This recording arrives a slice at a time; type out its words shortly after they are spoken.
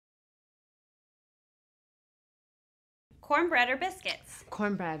Cornbread or biscuits?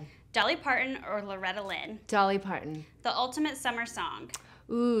 Cornbread. Dolly Parton or Loretta Lynn? Dolly Parton. The ultimate summer song?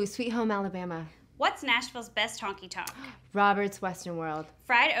 Ooh, Sweet Home Alabama. What's Nashville's best honky-tonk? Robert's Western World.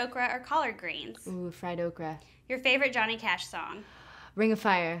 Fried okra or collard greens? Ooh, fried okra. Your favorite Johnny Cash song? Ring of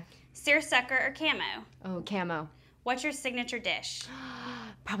Fire. Seersucker or camo? Oh, camo. What's your signature dish?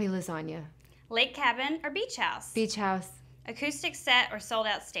 Probably lasagna. Lake cabin or beach house? Beach house. Acoustic set or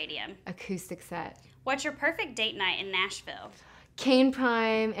sold-out stadium? Acoustic set. What's your perfect date night in Nashville? Cane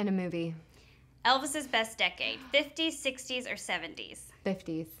Prime and a movie. Elvis's best decade, 50s, 60s, or 70s?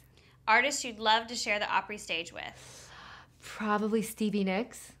 50s. Artist you'd love to share the Opry stage with? Probably Stevie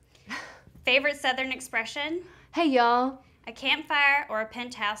Nicks. Favorite Southern expression? Hey, y'all. A campfire or a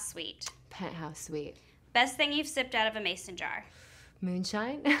penthouse suite? Penthouse suite. Best thing you've sipped out of a mason jar?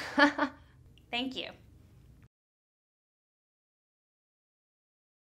 Moonshine. Thank you.